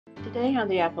Today on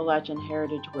the Appalachian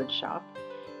Heritage Woodshop,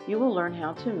 you will learn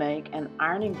how to make an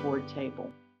ironing board table.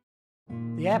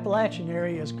 The Appalachian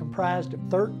area is comprised of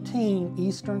 13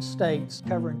 eastern states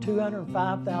covering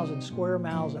 205,000 square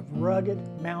miles of rugged,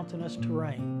 mountainous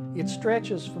terrain. It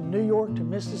stretches from New York to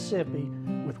Mississippi,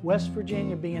 with West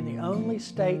Virginia being the only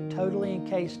state totally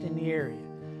encased in the area.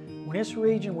 When this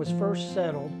region was first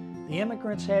settled, the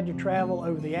immigrants had to travel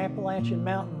over the Appalachian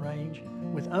mountain range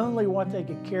with only what they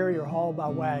could carry or haul by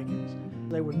wagons.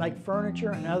 They would make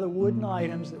furniture and other wooden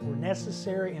items that were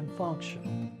necessary and functional.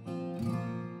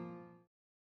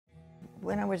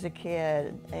 When I was a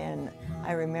kid, and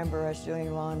I remember us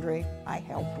doing laundry, I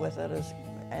helped with it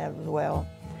as well.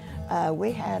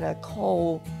 We had a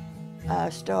coal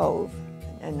stove,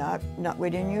 and we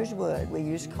didn't use wood, we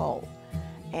used coal.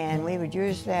 And we would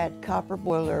use that copper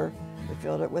boiler, we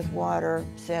filled it with water,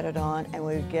 set it on, and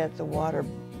we would get the water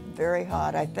very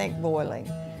hot, I think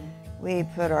boiling. We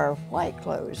put our white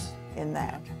clothes in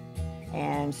that.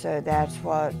 And so that's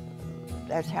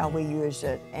how we used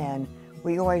it. And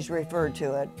we always referred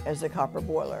to it as the copper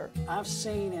boiler. I've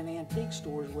seen in antique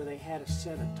stores where they had a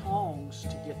set of tongs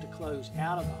to get the clothes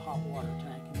out of the hot water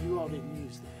tank, and you all didn't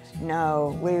use those.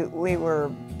 No, we were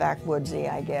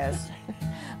backwoodsy, I guess.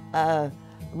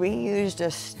 We used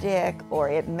a stick, or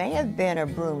it may have been a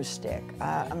broomstick.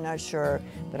 I'm not sure,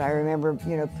 but I remember,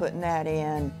 putting that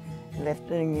in,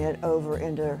 lifting it over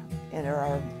into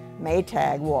our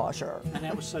Maytag washer. And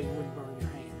that was so you wouldn't burn your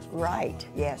hands. Right,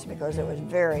 yes, because it was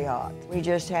very hot. We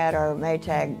just had our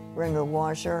Maytag wringer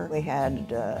washer. We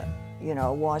had,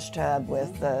 a wash tub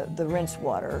with the rinse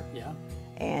water. Yeah.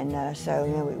 And so,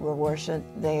 we would wash it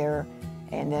there,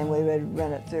 and then we would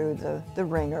run it through the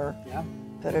wringer. Yeah.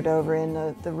 Put it over in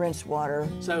the rinse water.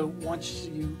 So once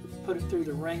you put it through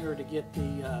the wringer to get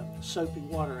the soapy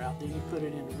water out, then you put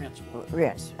it into rinse water.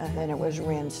 Rinse, and then it was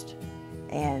rinsed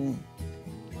and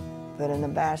put in the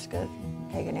basket,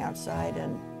 taken outside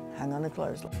and hung on the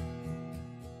clothesline.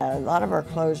 A lot of our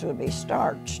clothes would be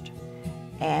starched,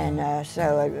 and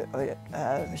so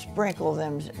I would sprinkle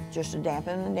them just to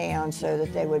dampen them down so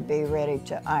that they would be ready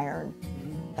to iron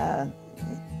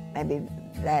maybe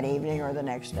that evening or the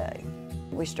next day.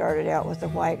 We started out with the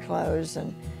white clothes,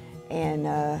 and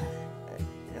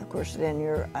of course then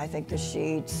I think the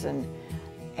sheets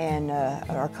and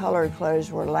our colored clothes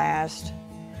were last.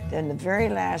 Then the very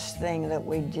last thing that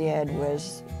we did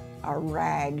was our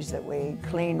rags that we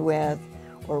cleaned with,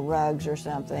 or rugs or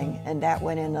something, and that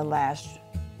went in the last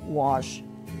wash.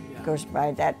 Yeah. Of course,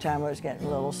 by that time it was getting a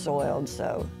little soiled,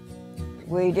 so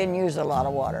we didn't use a lot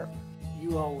of water.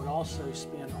 You all would also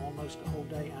spend almost a whole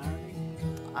day ironing?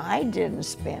 I didn't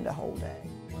spend a whole day.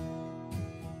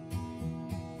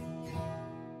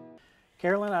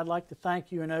 Carolyn, I'd like to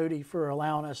thank you and Odie for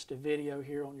allowing us to video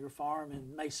here on your farm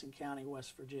in Mason County,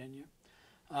 West Virginia.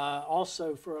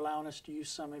 Also for allowing us to use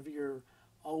some of your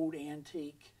old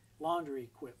antique laundry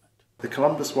equipment. The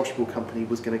Columbus Washboard Company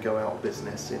was going to go out of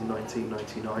business in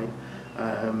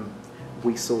 1999.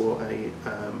 We saw an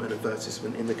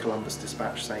advertisement in the Columbus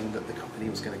Dispatch saying that the company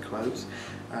was going to close,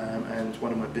 and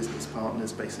one of my business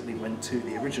partners basically went to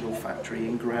the original factory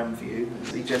in Grandview.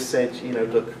 He just said,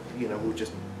 look, we'll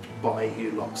just buy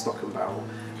you lock, stock and barrel,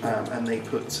 and they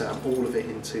put all of it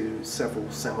into several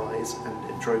semis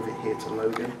and drove it here to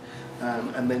Logan,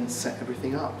 and then set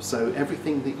everything up. So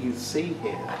everything that you see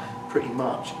here pretty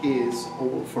much is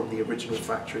all from the original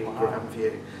factory in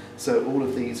Grandview. So all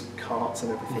of these carts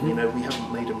and everything, we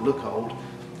haven't made them look old,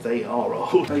 they are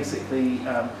old. Basically,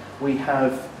 we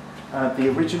have the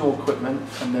original equipment,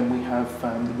 and then we have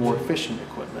the more efficient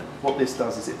equipment. What this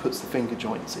does is it puts the finger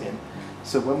joints in.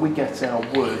 So when we get our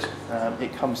wood,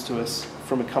 it comes to us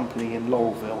from a company in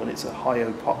Laurelville, and it's a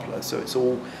Ohio poplar, so it's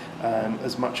all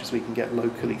as much as we can get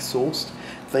locally sourced.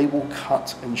 They will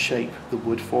cut and shape the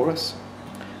wood for us,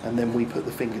 and then we put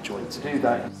the finger joints in. To do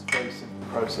that, it's a very simple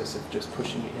process of just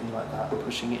pushing it in like that, or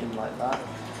pushing it in like that.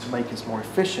 To make us more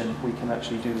efficient, we can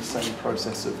actually do the same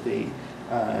process of the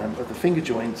finger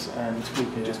joints, and we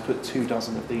can just put 24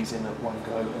 of these in at one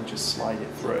go and just slide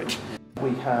it through.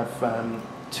 We have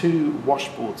 2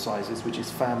 washboard sizes, which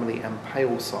is family and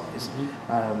pail size.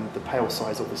 The pail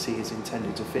size obviously is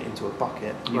intended to fit into a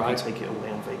bucket. You can take it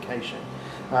away on vacation.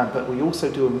 But we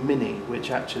also do a mini, which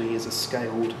actually is a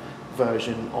scaled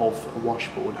version of a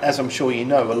washboard. As I'm sure you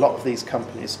know, a lot of these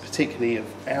companies, particularly of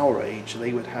our age,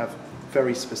 they would have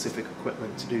very specific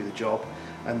equipment to do the job,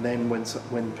 and then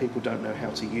when people don't know how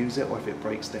to use it, or if it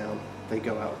breaks down, they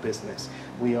go out of business.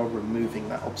 We are removing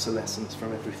that obsolescence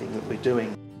from everything that we're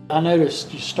doing. I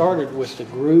noticed you started with the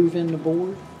groove in the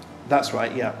board. That's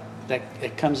right, yeah.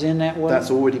 That comes in that way?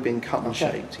 That's already been cut and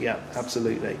shaped, yeah,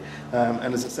 absolutely.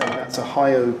 And as I say, that's a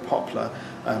high oak poplar.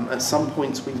 At some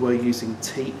points we were using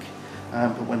teak,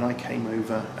 but when I came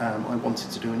over, I wanted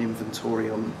to do an inventory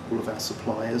on all of our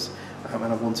suppliers, and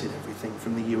I wanted everything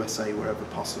from the USA wherever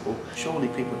possible. Surely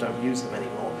people don't use them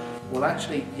anymore. Well,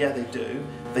 actually, yeah, they do.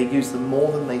 They use them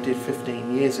more than they did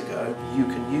 15 years ago. You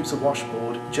can use a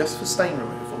washboard just for stain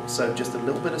removal. So just a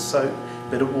little bit of soap,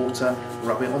 bit of water,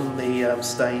 rub it on the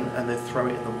stain, and then throw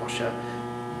it in the washer,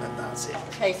 and that's it.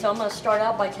 Okay, so I'm going to start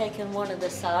out by taking one of the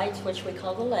sides, which we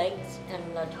call the legs, and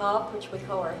the top, which we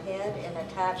call our head, and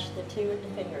attach the two at the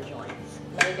finger joints.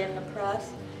 Lay it in the press.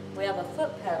 We have a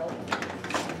foot pedal,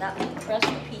 and that will press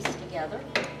the piece together.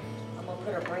 I'm going to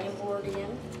put a brain board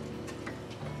in,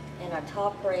 and a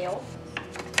top rail.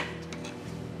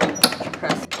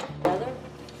 Press it together.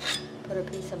 Put a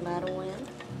piece of metal in,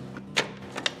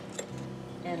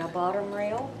 and a bottom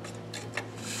rail.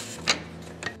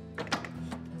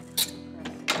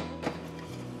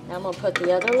 Now I'm going to put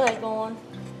the other leg on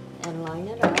and line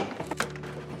it up.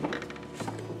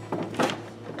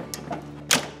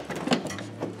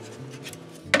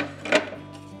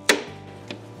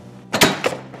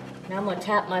 Now I'm going to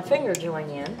tap my finger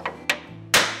joint in.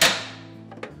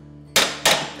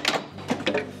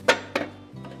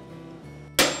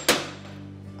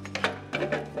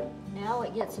 Now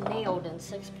it gets nailed in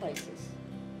 6 places.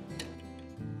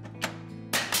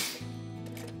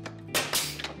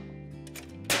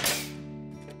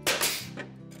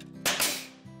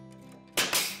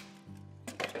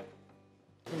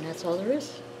 And that's all there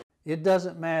is. It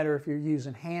doesn't matter if you're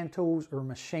using hand tools or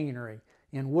machinery.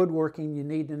 In woodworking, you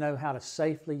need to know how to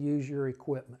safely use your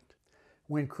equipment.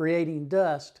 When creating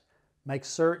dust, make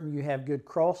certain you have good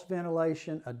cross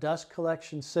ventilation, a dust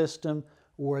collection system,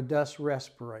 or a dust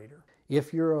respirator.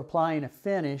 If you're applying a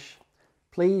finish,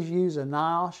 please use a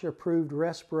NIOSH approved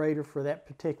respirator for that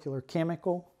particular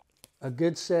chemical. A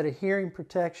good set of hearing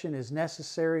protection is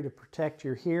necessary to protect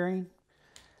your hearing.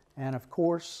 And of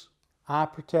course, eye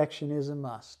protection is a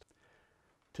must.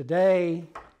 Today,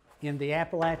 in the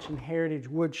Appalachian Heritage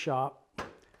Woodshop,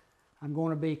 I'm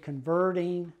going to be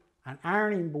converting an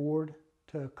ironing board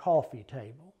to a coffee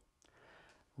table.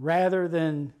 Rather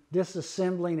than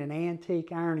disassembling an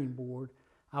antique ironing board,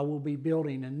 I will be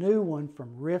building a new one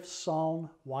from rift-sawn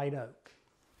white oak.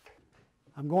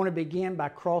 I'm going to begin by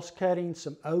cross-cutting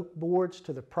some oak boards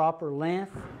to the proper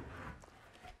length.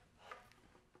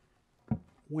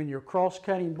 When you're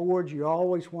cross-cutting boards, you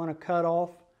always want to cut off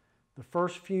the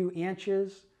first few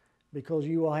inches because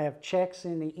you will have checks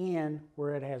in the end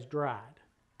where it has dried.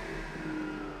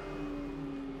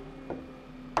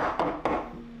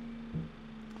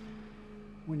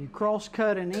 When you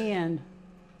cross-cut an end,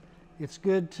 it's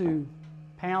good to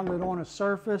pound it on a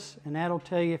surface, and that'll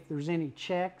tell you if there's any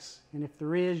checks, and if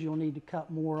there is, you'll need to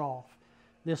cut more off.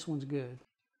 This one's good.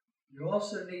 You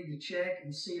also need to check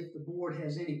and see if the board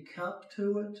has any cup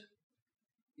to it.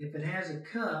 If it has a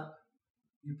cup,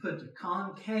 you put the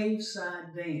concave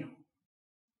side down.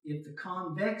 If the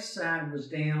convex side was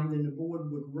down, then the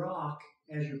board would rock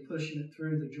as you're pushing it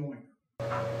through the joiner.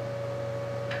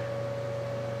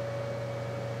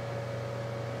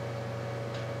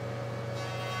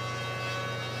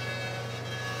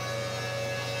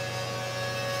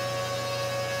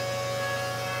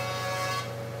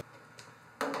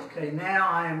 Okay, now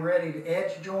I am ready to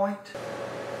edge joint.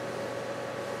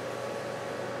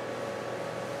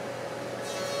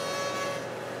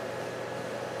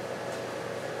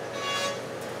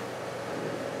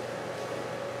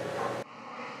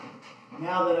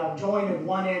 Now that I've jointed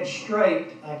one edge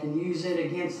straight, I can use it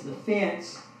against the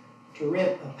fence to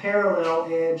rip a parallel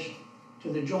edge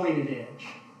to the jointed edge.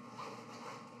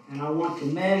 And I want to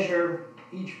measure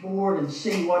each board and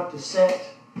see what to set.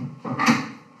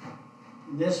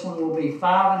 This one will be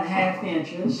 5.5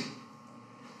 inches.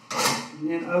 And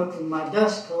then open my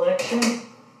dust collection.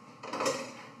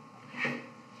 And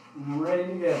I'm ready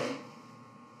to go.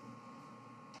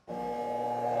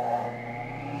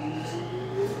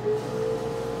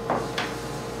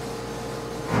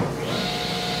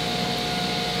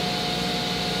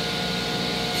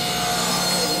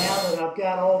 I've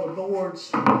got all the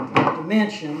boards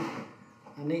dimensioned,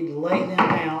 I need to lay them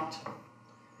out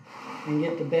and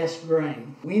get the best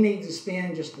grain. We need to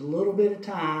spend just a little bit of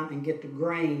time and get the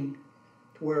grain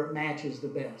to where it matches the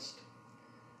best.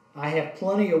 I have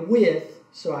plenty of width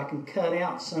so I can cut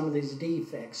out some of these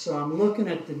defects. So I'm looking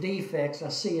at the defects. I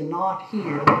see a knot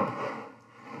here,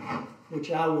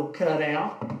 which I will cut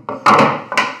out.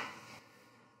 I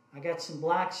got some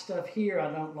black stuff here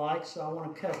I don't like, so I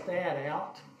want to cut that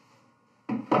out.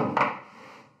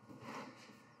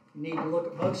 You need to look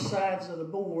at both sides of the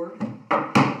board.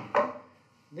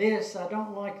 This, I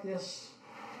don't like this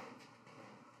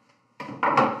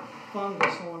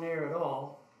fungus on there at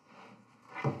all.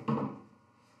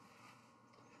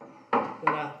 But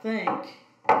I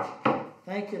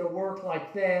think it'll work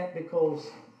like that because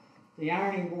the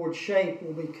ironing board shape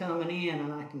will be coming in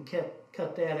and I can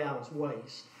cut that out as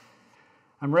waste.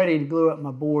 I'm ready to glue up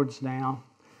my boards now.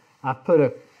 I've put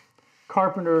a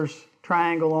carpenter's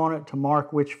triangle on it to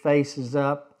mark which face is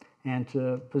up and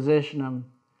to position them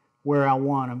where I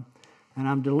want them. And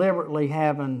I'm deliberately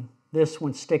having this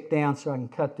one stick down so I can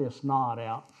cut this knot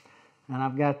out. And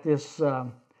I've got this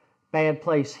bad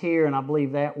place here, and I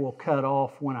believe that will cut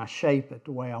off when I shape it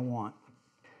the way I want.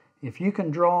 If you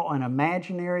can draw an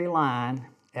imaginary line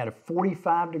at a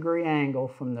 45-degree angle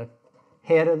from the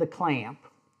head of the clamp,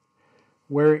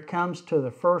 where it comes to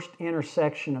the first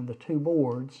intersection of the two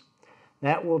boards,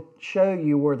 that will show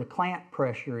you where the clamp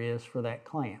pressure is for that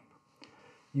clamp.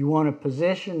 You want to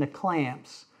position the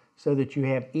clamps so that you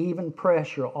have even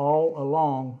pressure all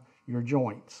along your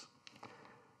joints.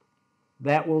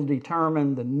 That will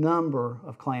determine the number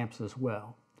of clamps as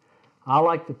well. I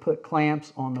like to put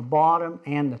clamps on the bottom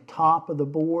and the top of the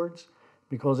boards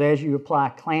because as you apply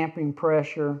clamping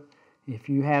pressure, if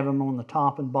you have them on the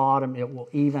top and bottom, it will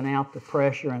even out the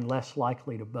pressure and less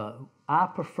likely to bow. I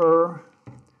prefer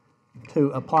to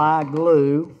apply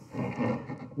glue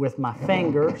with my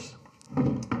fingers,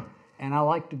 and I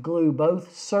like to glue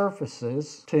both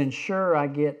surfaces to ensure I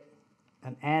get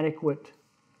an adequate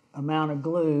amount of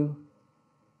glue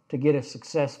to get a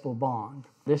successful bond.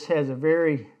 This has a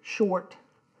very short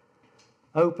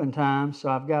open time, so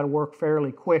I've got to work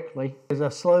fairly quickly. As I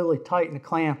slowly tighten the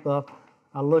clamp up,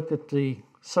 I look at the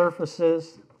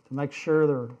surfaces to make sure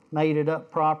they're mated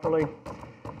up properly.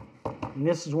 And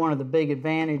this is one of the big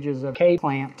advantages of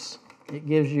K-clamps. It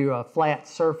gives you a flat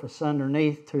surface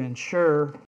underneath to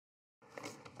ensure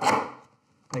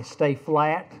they stay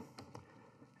flat.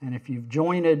 And if you've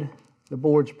jointed the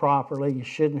boards properly, you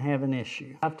shouldn't have an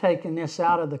issue. I've taken this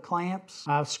out of the clamps.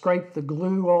 I've scraped the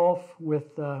glue off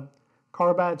with the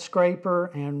carbide scraper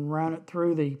and run it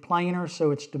through the planer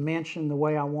so it's dimensioned the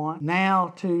way I want.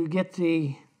 Now to get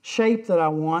the shape that I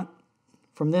want,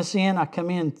 from this end I come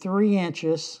in 3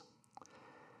 inches,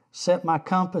 set my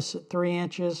compass at 3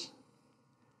 inches,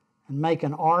 and make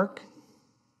an arc.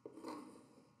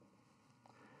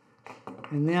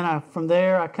 And then from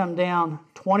there I come down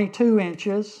 22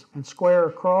 inches and square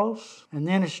across. And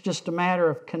then it's just a matter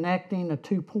of connecting the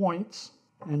 2 points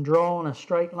and drawing a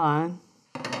straight line.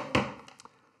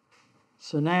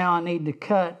 So now I need to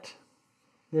cut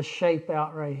this shape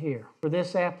out right here. For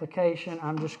this application,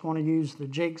 I'm just going to use the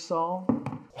jigsaw.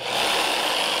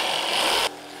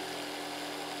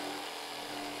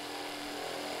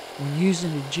 When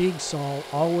using the jigsaw,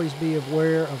 always be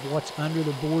aware of what's under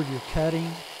the board you're cutting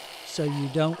so you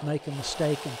don't make a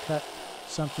mistake and cut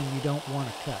something you don't want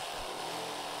to cut.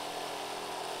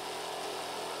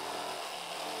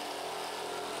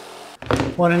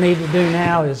 What I need to do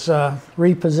now is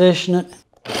reposition it.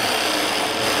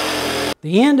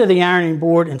 The end of the ironing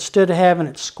board, instead of having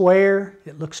it square,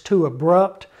 it looks too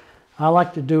abrupt. I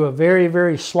like to do a very,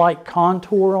 very slight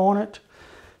contour on it.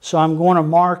 So I'm going to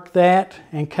mark that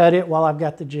and cut it while I've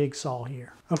got the jigsaw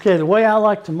here. Okay, the way I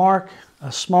like to mark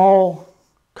a small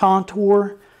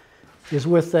contour is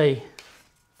with a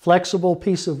flexible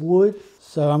piece of wood.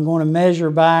 So I'm going to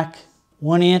measure back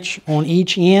 1 inch on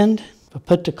each end. I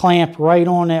put the clamp right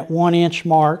on that 1 inch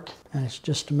mark, and it's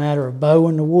just a matter of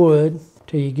bowing the wood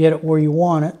till you get it where you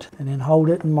want it, and then hold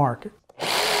it and mark it.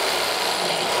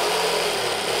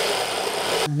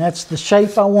 And that's the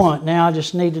shape I want. Now I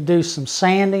just need to do some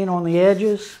sanding on the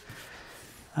edges,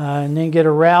 and then get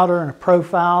a router and a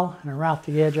profile and route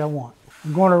the edge I want.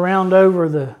 I'm going to round over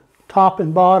the top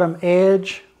and bottom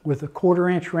edge with a 1/4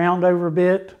 inch round over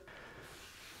bit.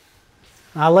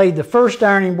 I laid the first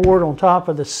ironing board on top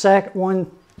of the second one,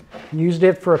 used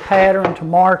it for a pattern to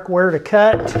mark where to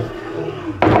cut.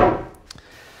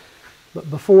 But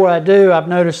before I do, I've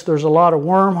noticed there's a lot of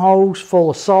wormholes full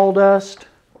of sawdust.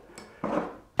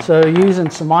 So using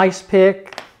some ice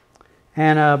pick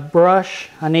and a brush,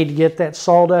 I need to get that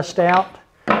sawdust out.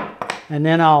 And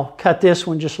then I'll cut this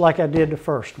one just like I did the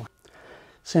first one.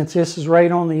 Since this is right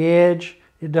on the edge,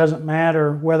 it doesn't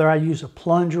matter whether I use a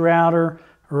plunge router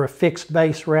or a fixed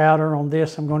base router. On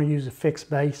this, I'm going to use a fixed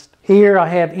base. Here I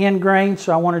have end grain,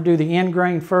 so I want to do the end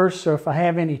grain first. So if I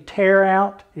have any tear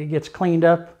out, it gets cleaned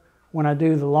up when I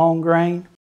do the long grain.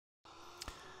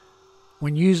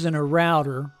 When using a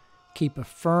router, keep a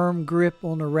firm grip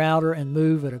on the router and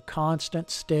move at a constant,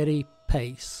 steady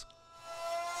pace.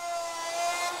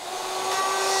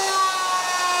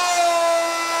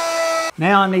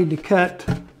 Now I need to cut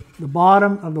the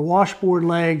bottom of the washboard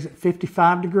legs at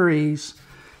 55 degrees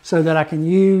so that I can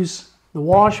use the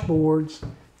washboards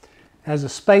as a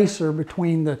spacer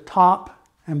between the top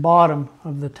and bottom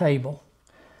of the table.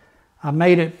 I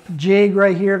made a jig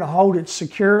right here to hold it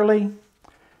securely.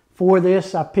 For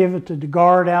this, I pivoted the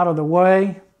guard out of the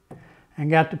way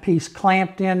and got the piece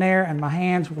clamped in there, and my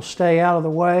hands will stay out of the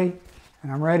way,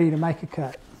 and I'm ready to make a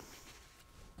cut.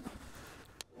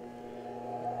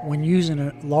 When using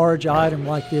a large item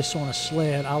like this on a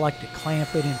sled, I like to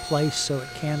clamp it in place so it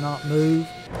cannot move.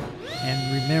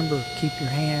 And remember, keep your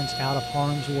hands out of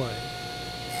harm's way.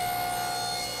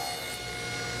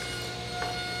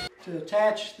 To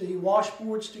attach the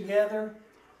washboards together,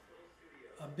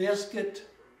 a biscuit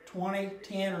 20,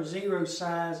 10, or 0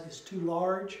 size is too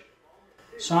large.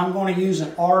 So I'm going to use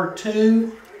an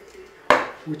R2,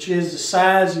 which is the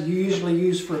size you usually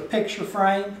use for a picture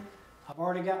frame. I've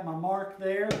already got my mark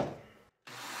there.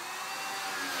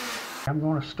 I'm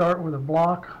going to start with a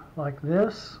block like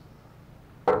this.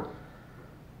 Cut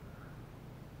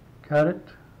it,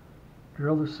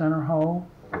 drill the center hole,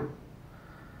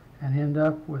 and end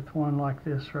up with one like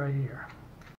this right here.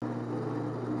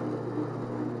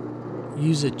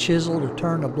 Use a chisel to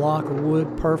turn a block of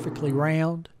wood perfectly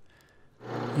round.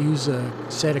 Use a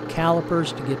set of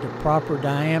calipers to get the proper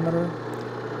diameter.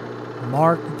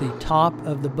 Mark the top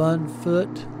of the bun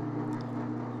foot.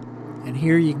 And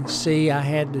here you can see I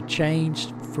had to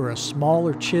change for a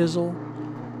smaller chisel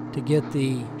to get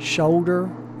the shoulder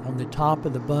on the top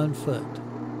of the bun foot.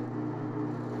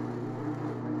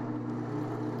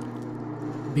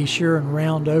 Be sure and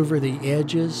round over the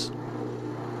edges.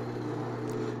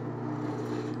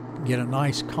 Get a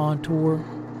nice contour.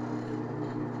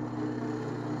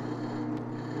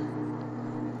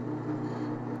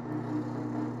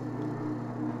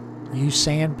 Use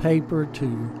sandpaper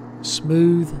to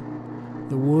smooth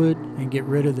the wood and get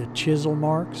rid of the chisel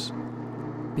marks.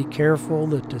 Be careful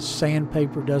that the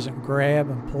sandpaper doesn't grab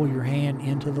and pull your hand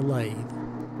into the lathe.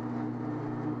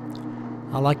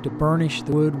 I like to burnish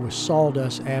the wood with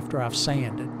sawdust after I've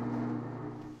sanded.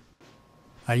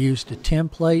 I used a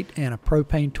template and a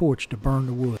propane torch to burn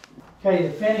the wood. Okay,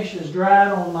 the finish is dried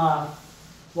on my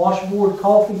washboard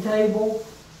coffee table.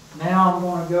 Now I'm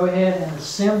going to go ahead and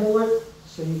assemble it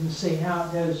so you can see how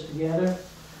it goes together.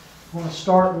 I'm going to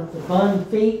start with the bun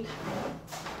feet.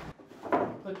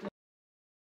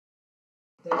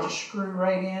 They just screw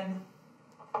right in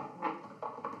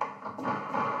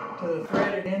to the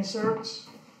threaded inserts.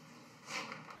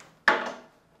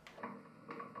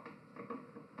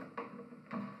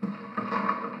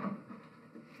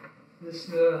 This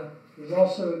is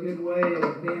also a good way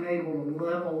of being able to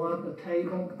level up a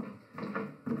table,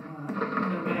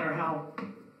 no matter how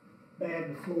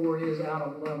bad the floor is out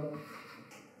of level.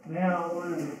 Now I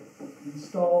want to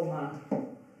install my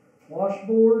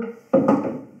washboard.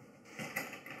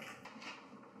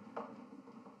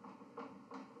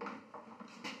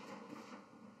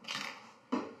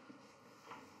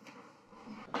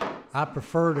 I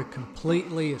prefer to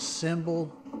completely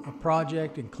assemble a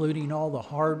project, including all the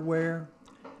hardware,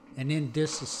 and then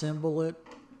disassemble it,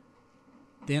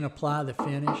 then apply the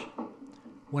finish.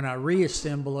 When I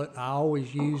reassemble it, I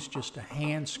always use just a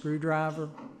hand screwdriver,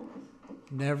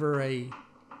 never a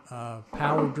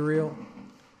power drill.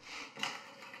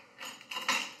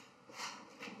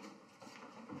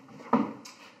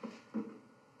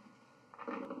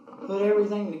 Put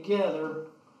everything together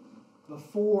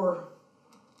before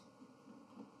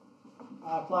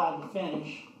I applied the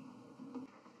finish.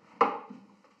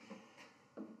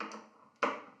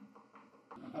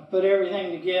 I put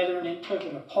everything together and then took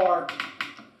it apart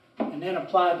and then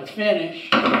applied the finish.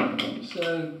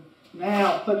 So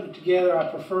now putting it together, I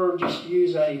prefer just to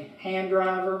use a hand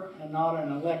driver and not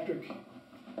an electric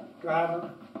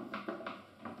driver.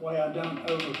 That way I don't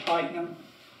over tighten them.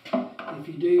 If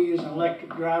you do use an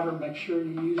electric driver, make sure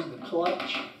you use the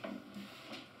clutch.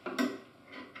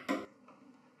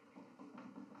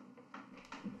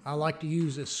 I like to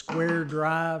use a square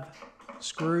drive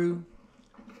screw.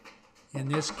 In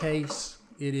this case,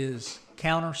 it is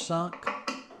countersunk.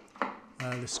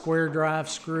 The square drive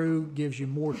screw gives you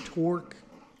more torque.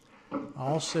 I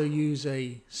also use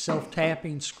a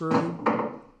self-tapping screw.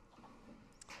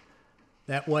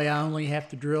 That way I only have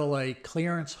to drill a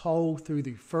clearance hole through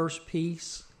the first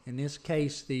piece, in this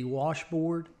case the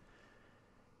washboard.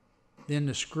 Then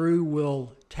the screw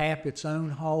will tap its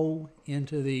own hole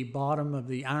into the bottom of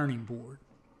the ironing board.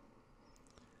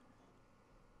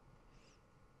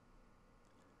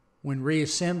 When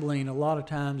reassembling, a lot of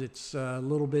times it's a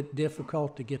little bit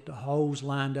difficult to get the holes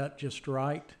lined up just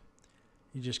right.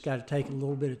 You just got to take a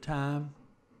little bit of time.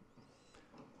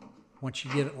 Once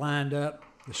you get it lined up,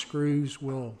 the screws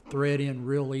will thread in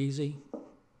real easy.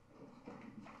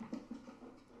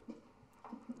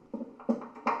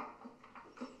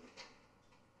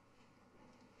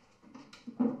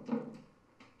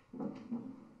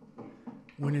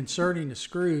 When inserting the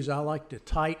screws, I like to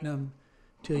tighten them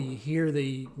till you hear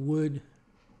the wood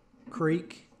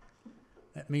creak.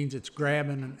 That means it's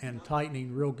grabbing and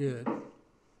tightening real good.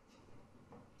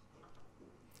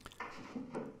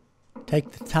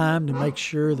 Take the time to make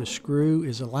sure the screw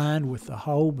is aligned with the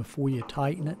hole before you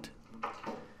tighten it.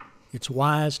 It's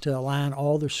wise to align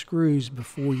all the screws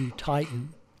before you tighten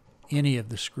any of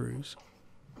the screws.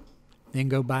 Then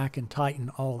go back and tighten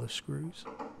all the screws.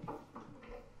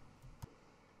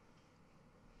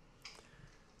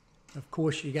 Of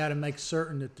course, you got to make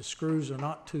certain that the screws are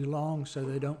not too long so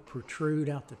they don't protrude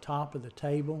out the top of the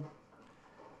table.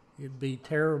 It'd be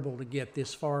terrible to get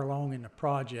this far along in the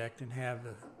project and have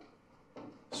the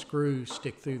screws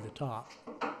stick through the top.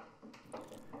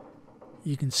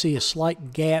 You can see a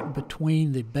slight gap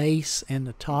between the base and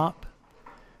the top.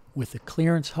 With the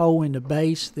clearance hole in the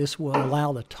base, this will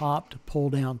allow the top to pull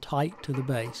down tight to the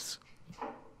base.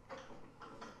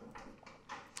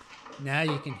 Now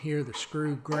you can hear the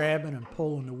screw grabbing and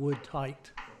pulling the wood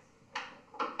tight.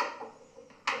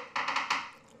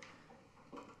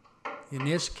 In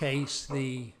this case,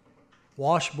 the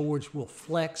washboards will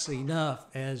flex enough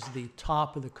as the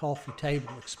top of the coffee table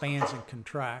expands and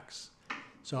contracts.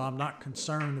 So I'm not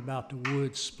concerned about the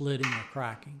wood splitting or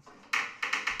cracking.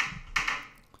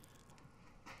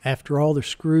 After all the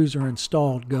screws are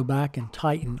installed, go back and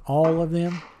tighten all of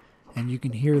them, and you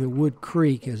can hear the wood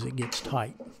creak as it gets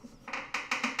tight.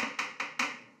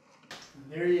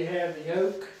 There you have the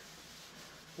oak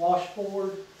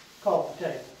washboard coffee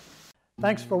table.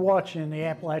 Thanks for watching the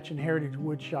Appalachian Heritage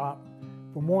Woodshop.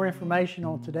 For more information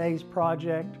on today's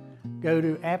project, go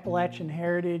to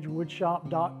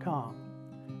AppalachianHeritageWoodshop.com.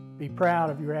 Be proud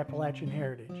of your Appalachian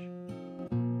heritage.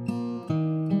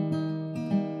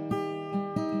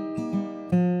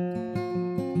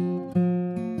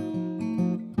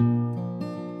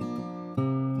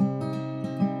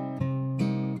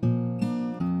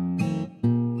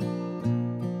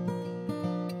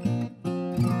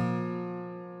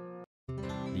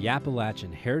 The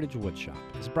Appalachian Heritage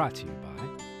Woodshop is brought to you by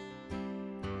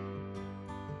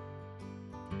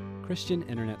Christian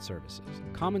Internet Services,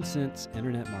 common sense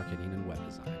internet marketing and web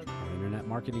design. Our internet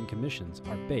marketing commissions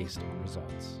are based on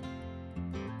results.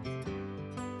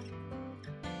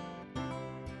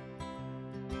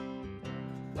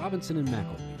 Robinson and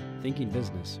McElwee, thinking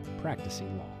business,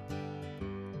 practicing law.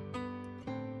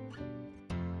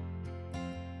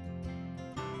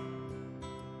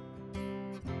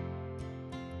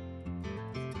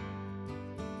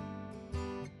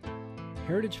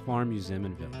 Heritage Farm Museum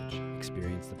and Village.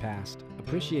 Experience the past,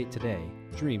 appreciate today,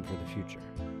 dream for the future.